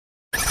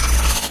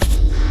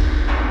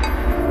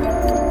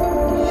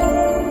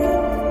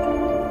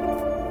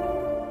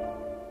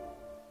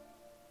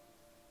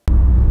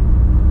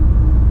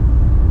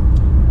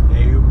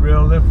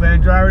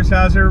Cars.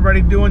 How's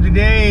everybody doing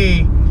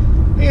today?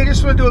 Hey, I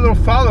just want to do a little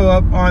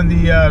follow-up on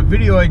the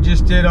video I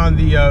just did on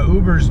the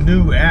Uber's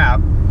new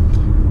app.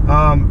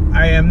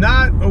 I am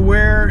not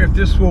aware if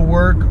this will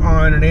work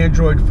on an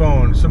Android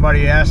phone.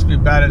 Somebody asked me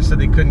about it and said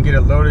they couldn't get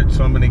it loaded,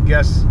 so I'm going to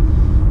guess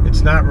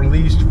it's not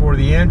released for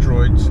the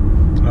Androids.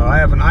 I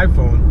have an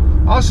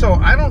iPhone. Also,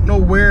 I don't know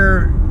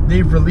where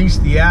they've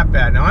released the app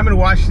at. Now, I'm in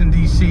Washington,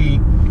 D.C.,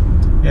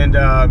 and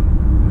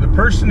the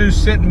person who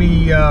sent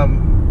me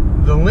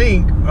the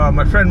link,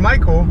 my friend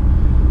Michael,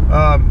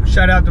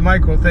 shout out to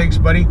Michael, thanks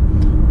buddy.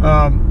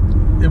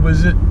 It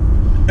was at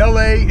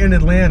LA and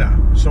Atlanta,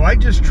 so I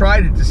just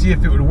tried it to see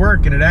if it would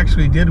work, and it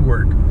actually did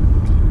work.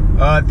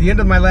 At the end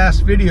of my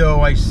last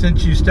video, I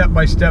sent you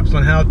step-by-steps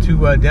on how to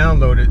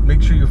download it.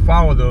 Make sure you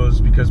follow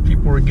those, because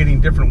people were getting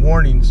different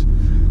warnings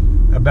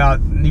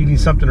about needing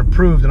something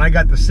approved, and I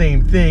got the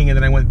same thing, and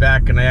then I went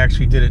back and I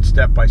actually did it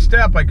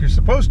step-by-step like you're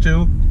supposed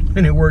to,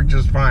 and it worked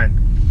just fine.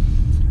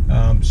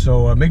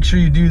 So make sure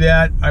you do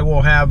that. I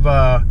will have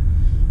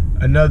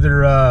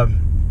another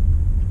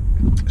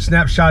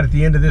snapshot at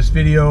the end of this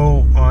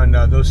video on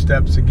those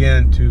steps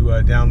again to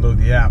download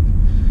the app,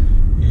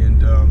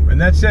 and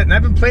that's it. And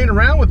I've been playing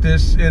around with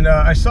this, and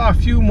I saw a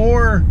few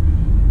more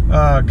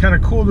kind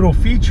of cool little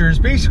features.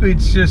 Basically,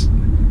 it's just,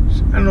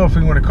 I don't know if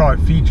we want to call it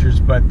features,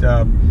 but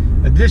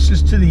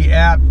additions to the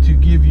app to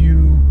give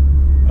you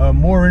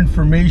more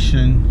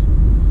information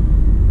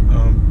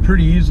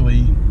pretty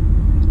easily.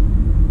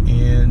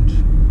 And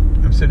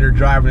I'm sitting there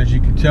driving, as you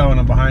can tell, and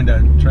I'm behind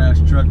a trash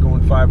truck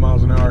going 5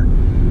 miles an hour.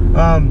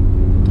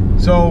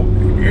 So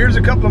here's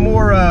a couple of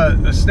more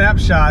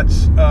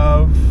snapshots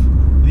of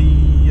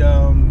the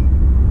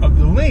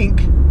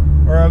link,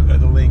 or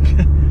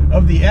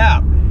of the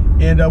app.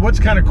 And what's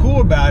kind of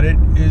cool about it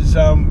is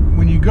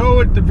when you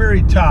go at the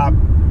very top,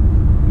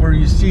 where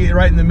you see it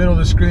right in the middle of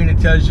the screen, it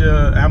tells you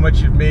how much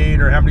you've made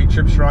or how many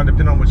trips you're on,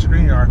 depending on what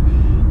screen you are.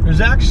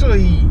 There's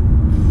actually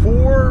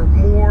 4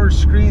 more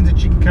screens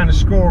that you can kind of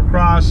scroll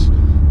across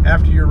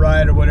after your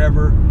ride or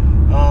whatever.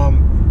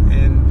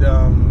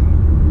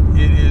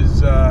 It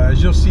is,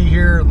 as you'll see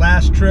here,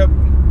 last trip,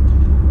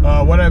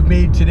 what I've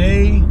made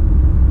today,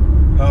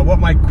 what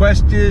my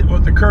quest is,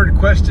 what the current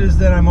quest is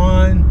that I'm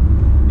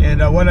on,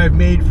 and what I've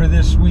made for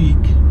this week.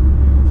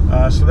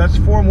 So that's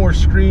 4 more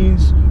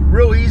screens.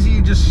 Real easy.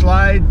 You just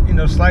slide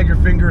your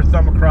finger,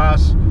 thumb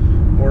across,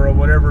 or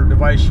whatever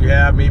device you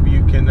have. Maybe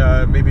you can,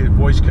 maybe the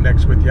voice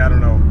connects with you. I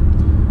don't know.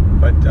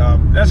 But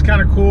that's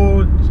kind of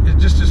cool.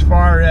 It's just as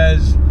far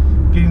as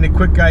getting a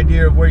quick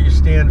idea of where you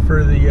stand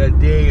for the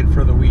day and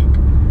for the week.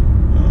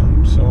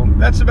 So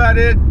that's about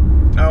it.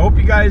 I hope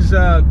you guys,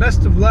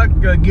 best of luck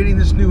getting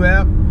this new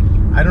app.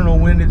 I don't know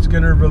when it's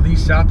going to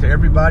release out to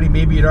everybody.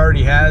 Maybe it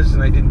already has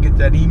and I didn't get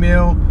that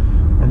email.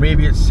 Or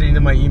maybe it's sitting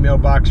in my email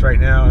box right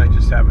now and I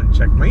just haven't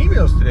checked my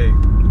emails today.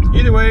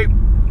 Either way,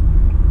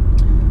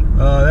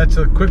 that's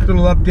a quick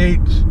little update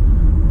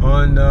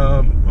on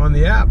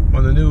the app,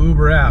 on the new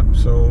Uber app.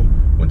 So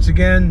once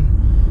again,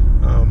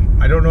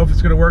 I don't know if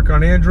it's going to work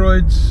on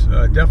Androids.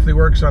 Definitely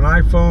works on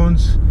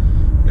iPhones,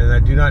 and I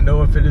do not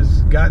know if it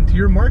has gotten to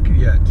your market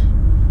yet.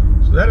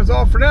 So that is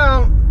all for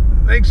now.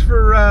 Thanks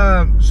for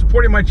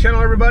supporting my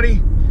channel,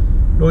 everybody.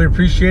 Really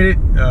appreciate it.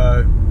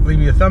 Leave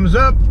me a thumbs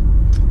up.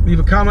 Leave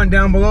a comment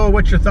down below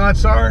what your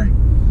thoughts are.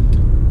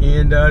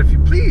 And if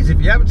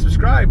you haven't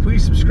subscribed,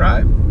 please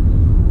subscribe.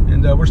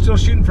 And we're still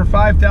shooting for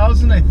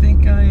 5,000. I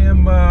think I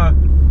am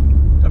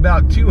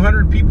about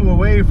 200 people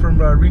away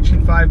from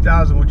reaching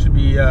 5,000, which would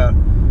be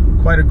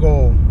quite a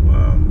goal,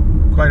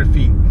 quite a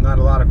feat. Not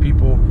a lot of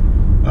people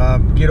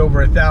get over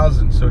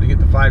 1,000, so to get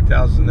to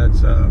 5,000,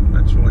 that's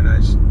really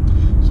nice.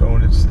 So,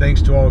 and it's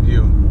thanks to all of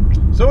you.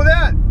 So with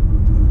that,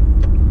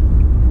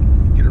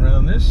 get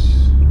around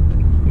this.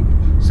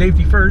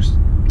 Safety first.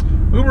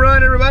 Uber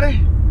on,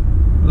 everybody.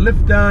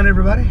 Lift on,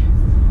 everybody.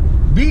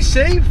 Be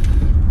safe.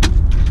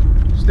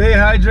 Stay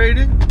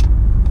hydrated.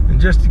 And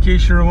just in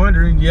case you're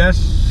wondering,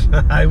 yes,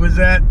 I was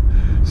at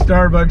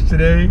Starbucks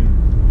today.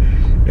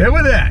 And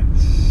with that,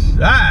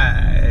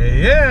 I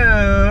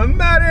am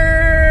out of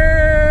here.